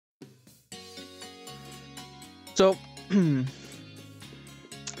So,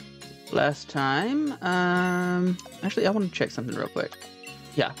 last time, actually, I want to check something real quick.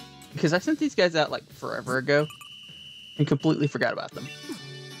 Yeah, because I sent these guys out like forever ago and completely forgot about them.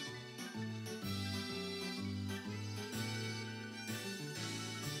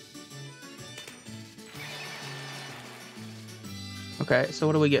 Okay, so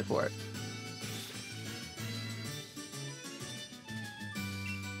what do we get for it?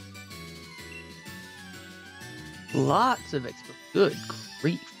 Lots of expo. Good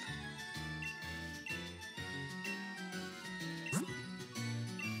grief.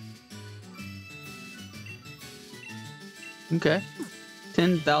 Okay.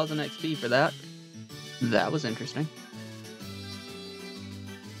 10,000 XP for that. That was interesting.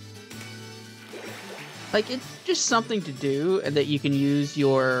 Like, it's just something to do that you can use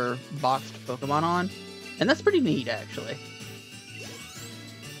your boxed Pokemon on. And that's pretty neat, actually.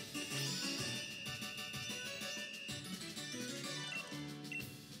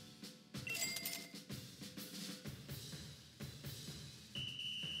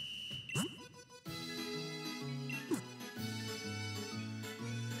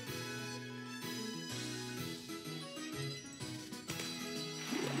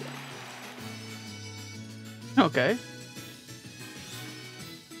 Okay.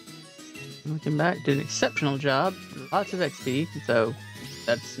 Looking back, did an exceptional job. Lots of XP, so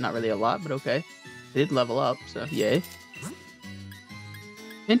that's not really a lot, but okay. Did level up, so yay.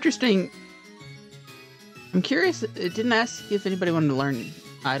 Interesting. I'm curious, it didn't ask if anybody wanted to learn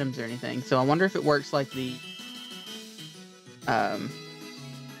items or anything, so I wonder if it works like the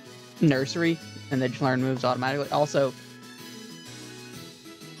nursery, and they just learn moves automatically. Also,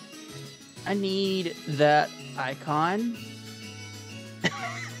 I need that icon.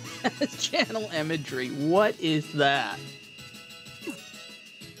 Channel imagery. What is that?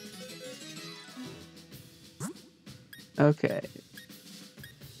 Okay.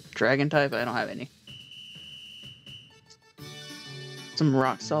 Dragon type, I don't have any. Some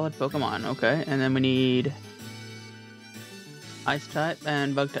rock solid Pokemon, okay. And then we need ice type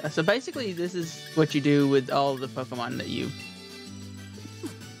and bug type. So basically this is what you do with all the Pokemon that you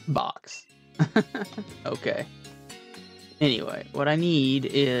box. Okay. Anyway, what I need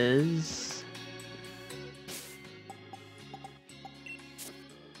is...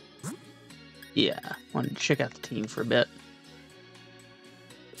 yeah, I wanted to check out the team for a bit.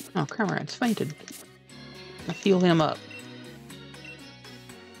 Oh, Cramorant's fainted. I heal him up.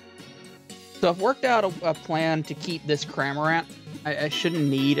 So I've worked out a plan to keep this Cramorant. I shouldn't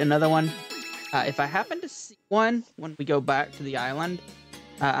need another one. If I happen to see one when we go back to the island,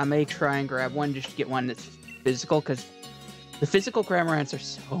 I may try and grab one just to get one that's physical, because the physical Cramorants are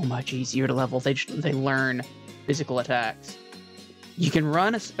so much easier to level. They learn physical attacks. You can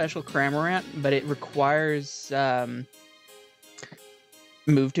run a special Cramorant, but it requires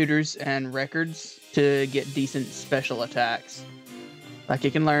move tutors and records to get decent special attacks. Like,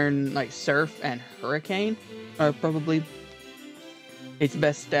 it can learn like Surf and Hurricane are probably its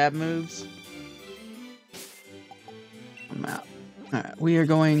best stab moves. I'm out. Alright, we are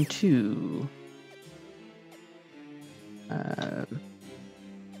going to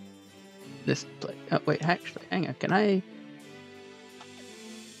this place. Oh wait, actually, hang on. Can I?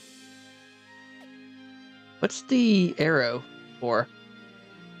 What's the arrow for?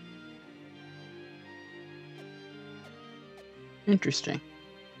 Interesting.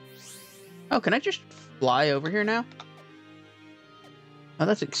 Oh, can I just fly over here now? Oh,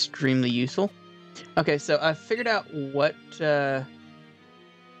 that's extremely useful. Okay, so I figured out what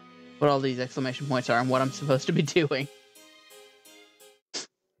all these exclamation points are and what I'm supposed to be doing.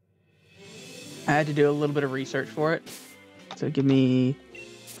 I had to do a little bit of research for it. So give me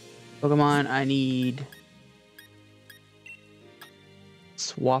Pokemon. I need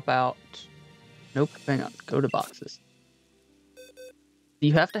swap out. Nope, hang on. Go to boxes.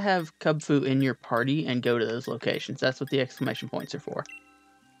 You have to have Kubfu in your party and go to those locations. That's what the exclamation points are for.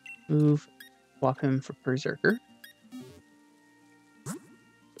 Move, swap him for Berserker.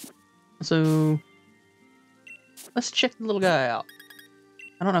 So let's check the little guy out.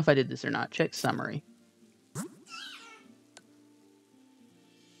 I don't know if I did this or not. Check summary.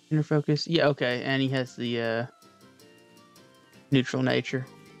 Inner focus. Yeah, okay. And he has the neutral nature.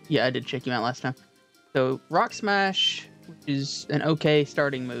 Yeah, I did check him out last time. So Rock Smash, which is an okay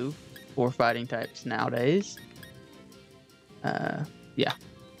starting move for fighting types nowadays. Yeah.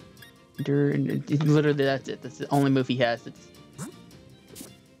 Literally, that's it. That's the only move he has.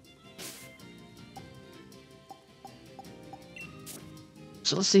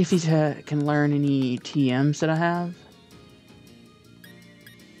 So let's see if he can learn any TMs that I have.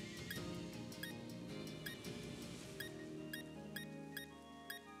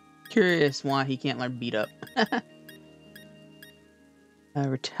 Curious why he can't learn beat up.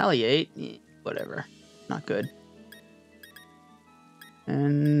 Retaliate, whatever. Not good.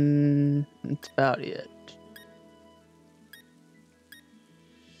 And that's about it.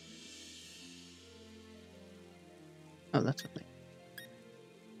 Oh, that's something.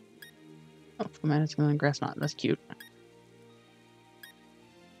 Oh, Fomantis and Grass Knot. That's cute.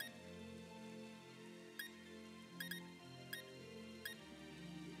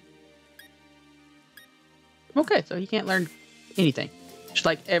 Okay, so he can't learn anything. Just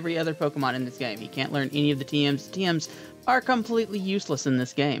like every other Pokemon in this game. He can't learn any of the TMs. The TMs are completely useless in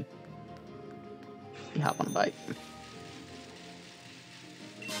this game. You hop on a bike.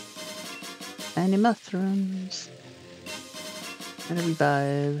 Any mushrooms. And a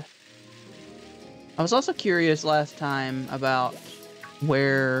revive. I was also curious last time about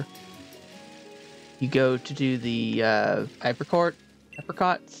where you go to do the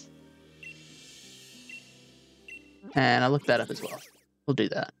apricots. And I looked that up as well. We'll do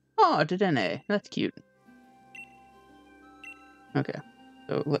that. Oh, Dedenne. That's cute. Okay.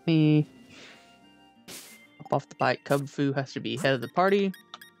 So let me hop off the bike. Cub Fu has to be head of the party.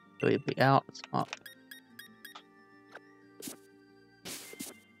 So he'll be out. Stop.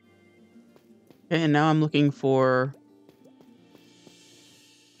 Okay, and now I'm looking for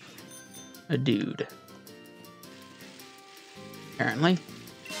a dude. Apparently.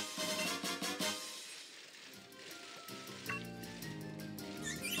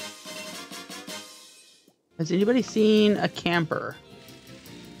 Has anybody seen a camper?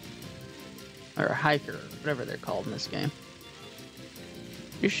 Or a hiker, whatever they're called in this game.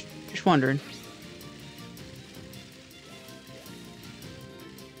 Just wondering.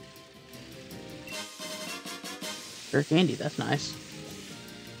 Rare candy, that's nice.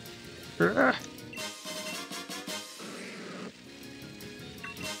 Ugh.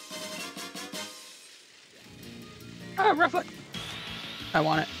 Ah, Rufflet! I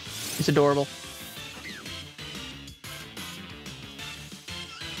want it. It's adorable.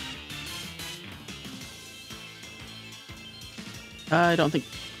 I don't think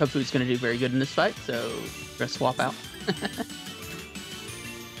Cubfu's going to do very good in this fight, so we're going to swap out.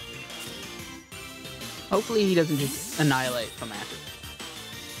 Hopefully he doesn't just annihilate Fomantis.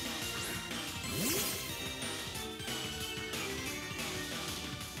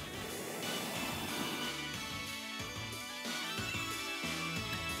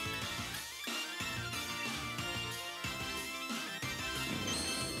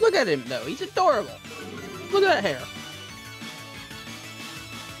 Look at him, though. He's adorable. Look at that hair.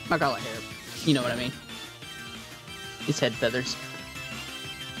 I call it hair. You know what I mean. His head feathers.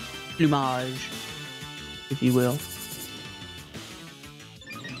 Plumage, if you will.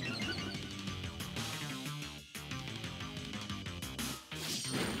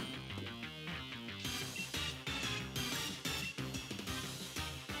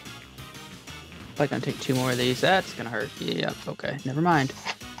 If I can take 2 more of these, that's gonna hurt. Yeah, okay, never mind.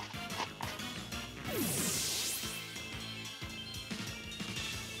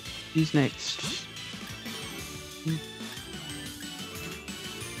 Who's next? I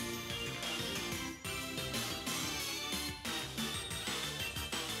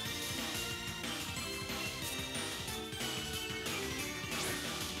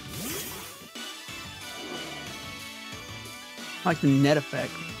like the net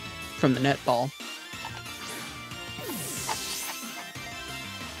effect from the net ball.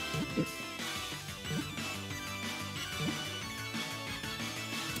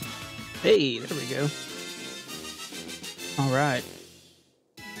 Hey, there we go. All right.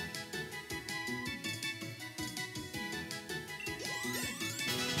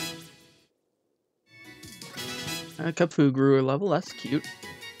 Cubfu grew a level. That's cute.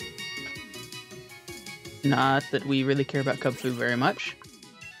 Not that we really care about Cubfu very much.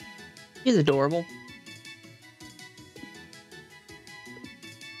 He's adorable.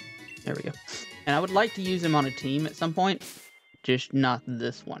 There we go. And I would like to use him on a team at some point. Just not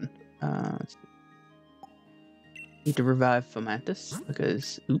this one. Need to revive Fomantis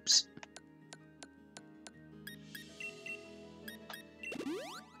because, oops.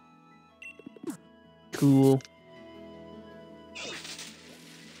 Cool.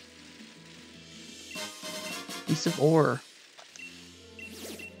 Piece of ore.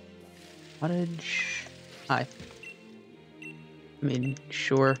 Cottage. Hi. I mean,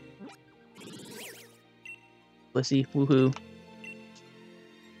 sure. Blissey, woohoo.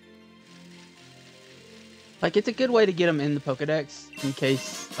 Like, it's a good way to get them in the Pokedex in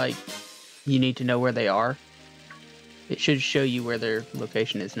case, like, you need to know where they are. It should show you where their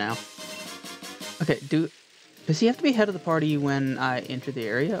location is now. Okay, Does he have to be head of the party when I enter the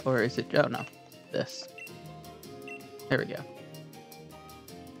area, or is it... Oh, no. This. There we go.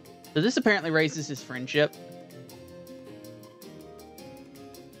 So this apparently raises his friendship.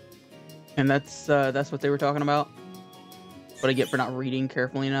 And that's what they were talking about. What I get for not reading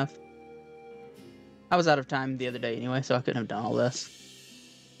carefully enough. I was out of time the other day anyway, so I couldn't have done all this.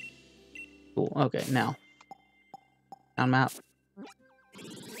 Cool. Okay, now. Town map.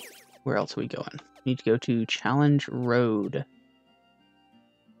 Where else are we going? We need to go to Challenge Road.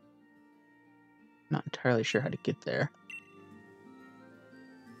 Not entirely sure how to get there.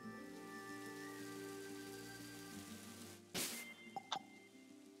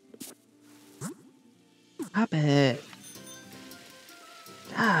 Stop it.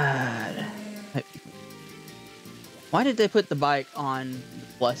 God. Why did they put the bike on the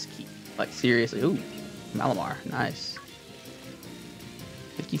plus key? Like, seriously. Ooh, Malamar. Nice.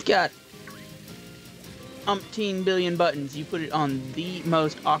 If you've got umpteen billion buttons, you put it on the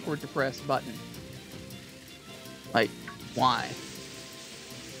most awkward to press button. Like, why?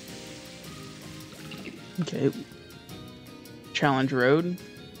 Okay. Challenge Road.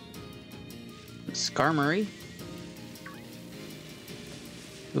 Skarmory.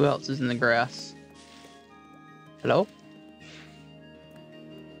 Who else is in the grass? Hello?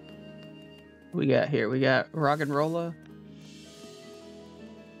 What we got here? We got Roggenrola.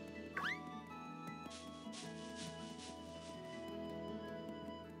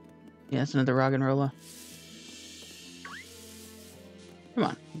 Yeah, that's another Roggenrola. Come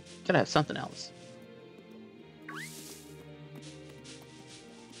on. Gotta have something else.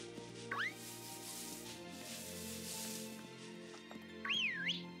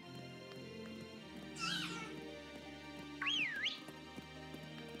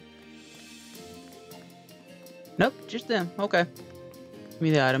 Nope, just them. Okay. Give me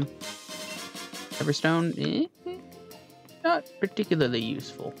the item. Everstone, not particularly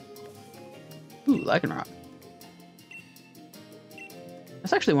useful. Ooh, Lycanroc.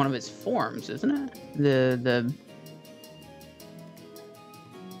 That's actually one of its forms, isn't it? The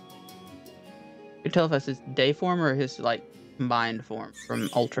you can tell if that's his day form or his like combined form from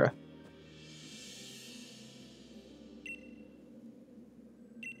Ultra.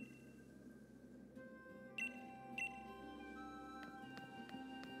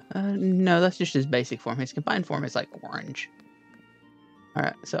 No, that's just his basic form. His combined form is like orange.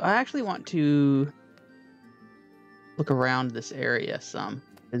 Alright, so I actually want to look around this area some,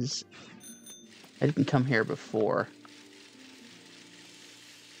 because I didn't come here before.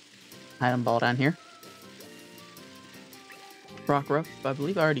 Item ball down here. Rock Ruff, I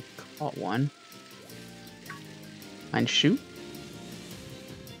believe I already caught one. Mine shoot.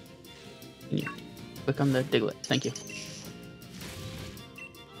 Click on the Diglett, thank you.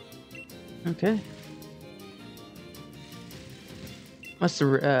 Okay. What's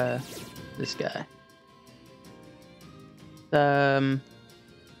the, this guy?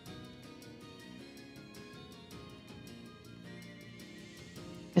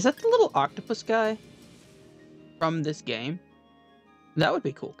 Is that the little octopus guy from this game? That would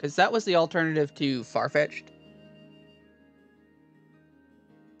be cool, because that was the alternative to Farfetch'd.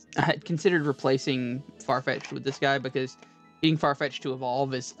 I had considered replacing Farfetch'd with this guy, because getting Farfetch'd to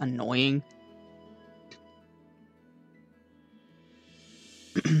evolve is annoying.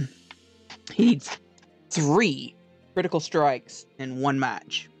 He needs 3 critical strikes in 1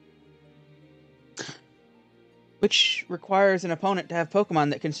 match. Which requires an opponent to have Pokemon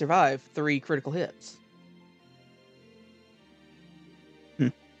that can survive 3 critical hits.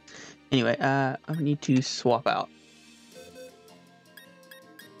 Anyway, I need to swap out.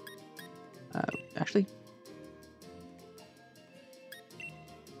 Actually,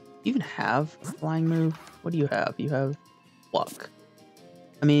 you even have a flying move? What do you have? You have luck.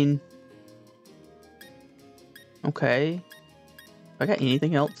 I mean, okay. I got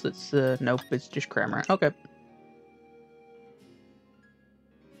anything else that's nope, it's just Cramorant. Okay.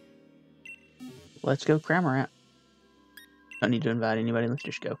 Let's go Cramorant. Don't need to invite anybody, let's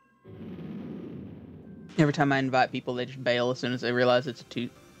just go. Every time I invite people, they just bail as soon as they realize it's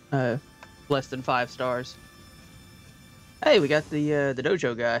a less than 5 stars. Hey, we got the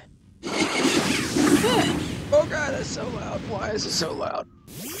dojo guy. Oh god, that's so loud. Why is it so loud?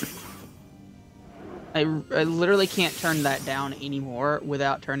 I literally can't turn that down anymore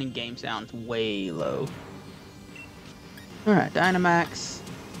without turning game sounds way low. Alright, Dynamax.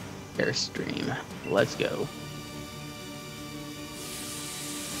 Airstream. Let's go.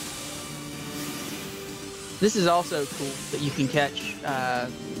 This is also cool that you can catch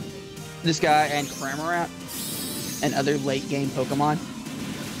this guy and Cramorant and other late game Pokemon.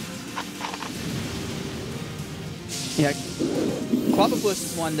 Yeah, Clobbopus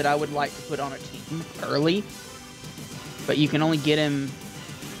is one that I would like to put on a team early, but you can only get him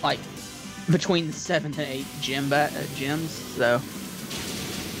like between 7 and 8 gyms, so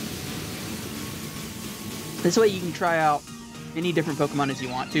this way you can try out any different Pokemon as you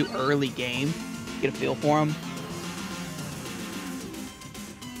want to early game, get a feel for them.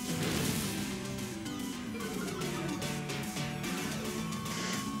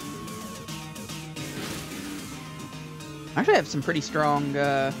 I actually have some pretty strong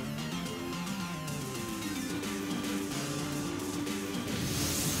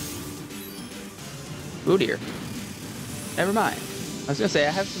oh dear. Never mind. I was gonna say I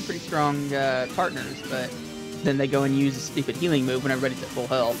have some pretty strong partners, but then they go and use a stupid healing move when everybody's at full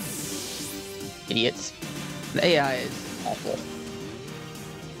health. Idiots. The AI is awful.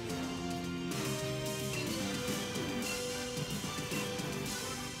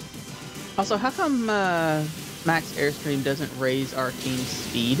 Also, how come Max Airstream doesn't raise our team's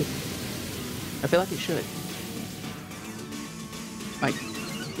speed? I feel like it should. Like,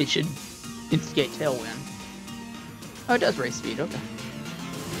 it should instigate Tailwind. Oh, it does raise speed, okay.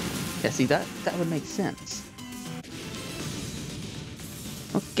 Yeah, see, that would make sense.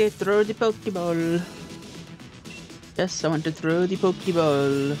 Okay, throw the Pokeball. Yes, I want to throw the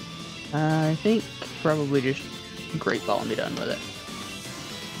Pokeball. I think probably just Great Ball and be done with it.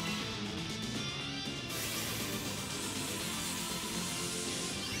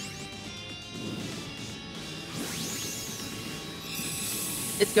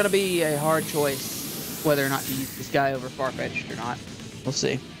 It's gonna be a hard choice whether or not to use this guy over Farfetch'd or not. We'll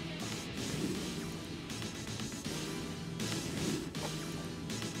see.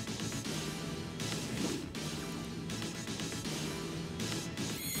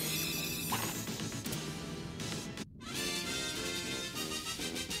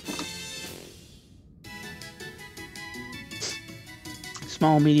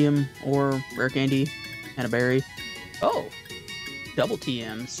 Small, medium, or rare candy, and a berry. Oh! Double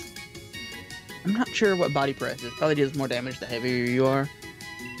TMs. I'm not sure what body press is. Probably does more damage the heavier you are.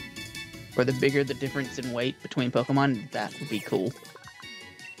 Or the bigger the difference in weight between Pokemon. That would be cool.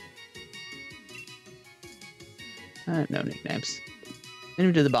 No nicknames. Send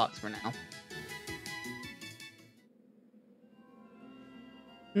him to the box for now.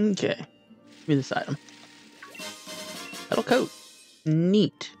 Okay. Give me this item. Metal coat.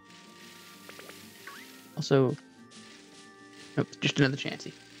 Neat. Also... Nope, just another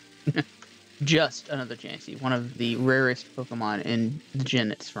Chansey. Just another Chansey. One of the rarest Pokemon in the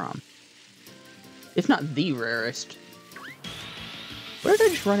gen it's from. If not the rarest. Where did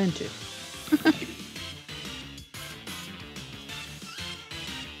I just run into?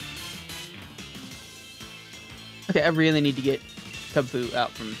 Okay, I really need to get Kubfu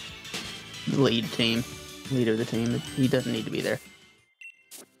out from the lead of the team. He doesn't need to be there.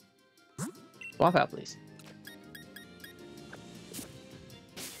 Swap out, please.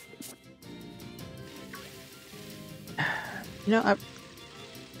 You know,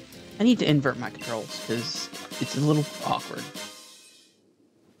 I need to invert my controls, because it's a little awkward.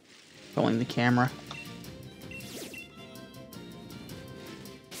 Controlling the camera.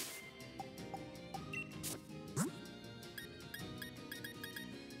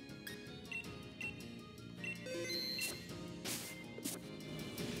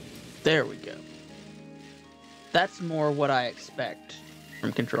 There we go. That's more what I expect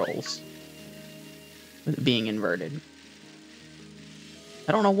from controls. With it being inverted.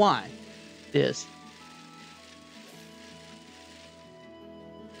 I don't know why it is.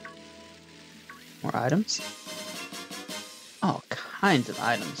 More items. All kinds of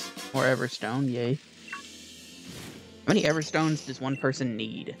items. More Everstone, yay. How many Everstones does one person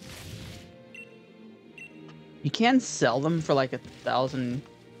need? You can sell them for like 1,000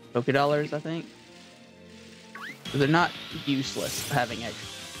 Pokédollars, I think. So they're not useless having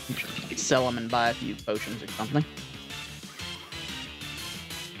extra. Sell them and buy a few potions or something.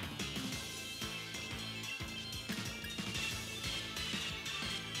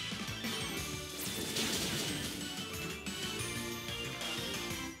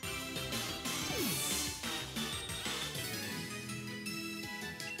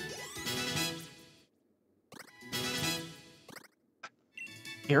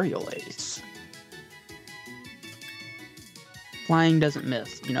 Aerial Ace. Flying doesn't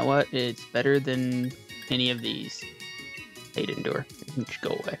miss. You know what? It's better than any of these. Hate Endure. You should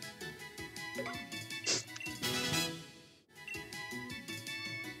go away.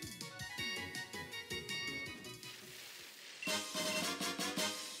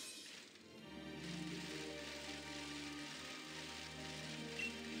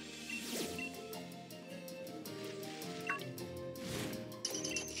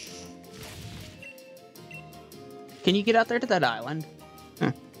 Can you get out there to that island?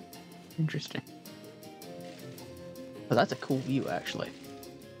 Huh. Interesting. Oh, that's a cool view, actually.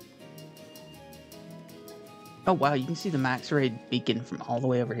 Oh, wow, you can see the max raid beacon from all the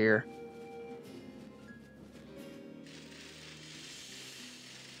way over here.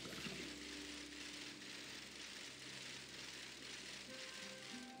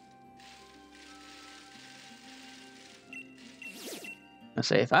 I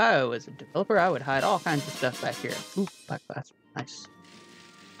say, if I was a developer, I would hide all kinds of stuff back here. Ooh, black glass. Nice.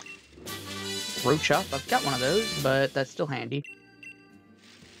 Road shop. I've got one of those, but that's still handy.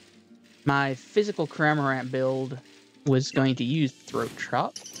 My physical Cramorant build was going to use Throat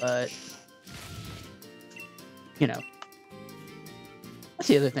Chop, but you know, that's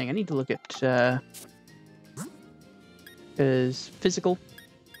the other thing. I need to look at because physical,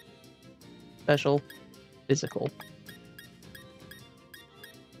 special, physical.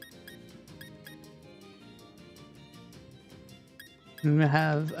 I'm gonna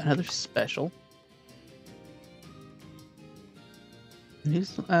have another special.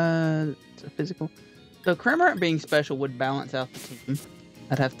 Who's physical? So Cramorant being special would balance out the team.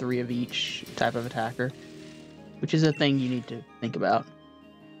 I'd have 3 of each type of attacker, which is a thing you need to think about.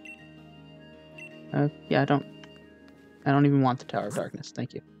 Yeah, I don't even want the Tower of Darkness.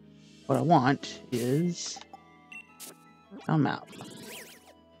 Thank you. What I want is a map.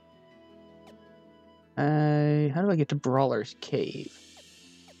 How do I get to Brawler's Cave?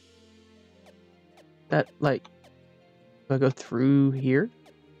 That, like, do I go through here?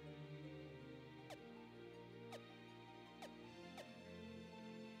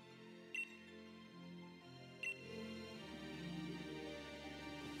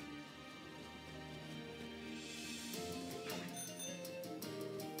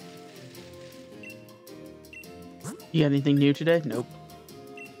 You got anything new today? Nope.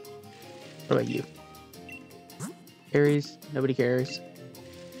 What about you? Carries? Nobody cares.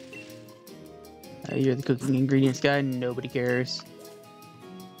 You're the cooking ingredients guy? Nobody cares.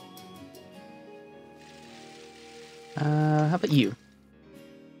 How about you?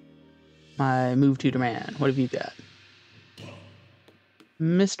 My Move Tutor man. What have you got?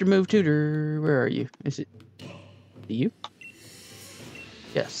 Mr. Move Tutor, where are you? Is it you?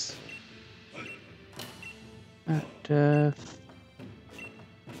 Yes.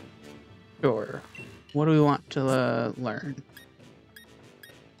 Sure. What do we want to learn?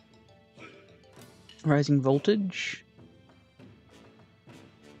 Rising voltage.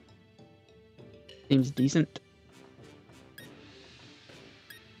 Seems decent.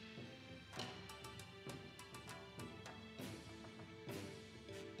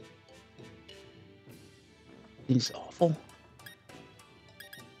 Seems awful.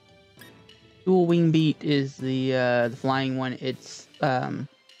 Dual wing beat is the flying one. It's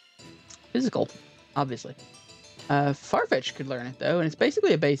physical, obviously. Farfetch could learn it though, and it's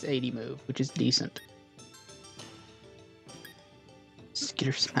basically a base 80 move, which is decent.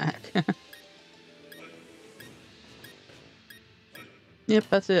 Skitter smack. Yep,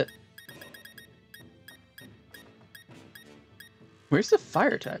 that's it. Where's the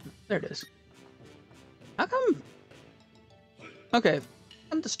fire type? There it is. How come? Okay, how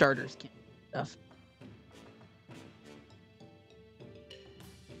come the starters can't do stuff?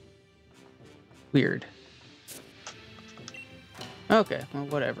 Weird. Okay, well,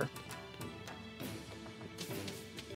 whatever.